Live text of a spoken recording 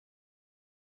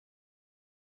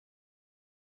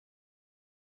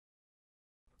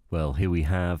Well, here we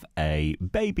have a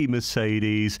baby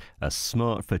Mercedes, a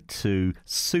Smart for 2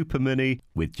 Super Mini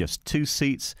with just 2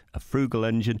 seats, a frugal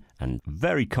engine and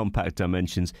very compact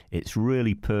dimensions. It's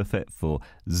really perfect for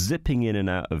zipping in and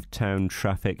out of town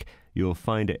traffic. You'll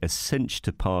find it a cinch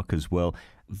to park as well.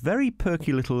 Very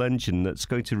perky little engine that's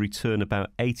going to return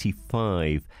about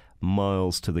 85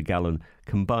 miles to the gallon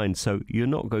combined, so you're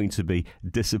not going to be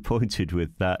disappointed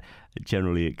with that.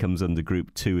 Generally it comes under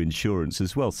Group 2 insurance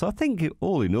as well, so I think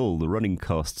all in all the running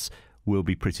costs will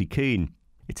be pretty keen.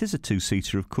 It is a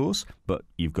 2-seater of course, but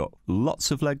you've got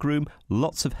lots of legroom,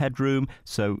 lots of headroom,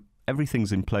 so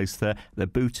everything's in place there. The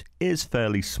boot is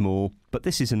fairly small, but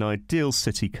this is an ideal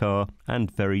city car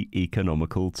and very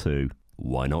economical too.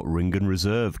 Why not ring and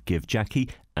reserve? Give Jackie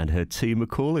and her team a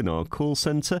call in our call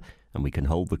centre and we can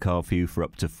hold the car for you for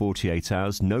up to 48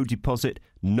 hours. No deposit,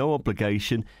 no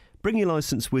obligation. Bring your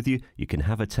licence with you, you can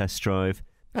have a test drive.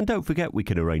 And don't forget we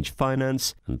can arrange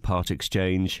finance and part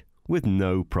exchange with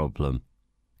no problem.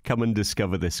 Come and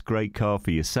discover this great car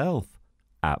for yourself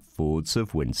at Fords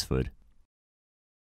of Winsford.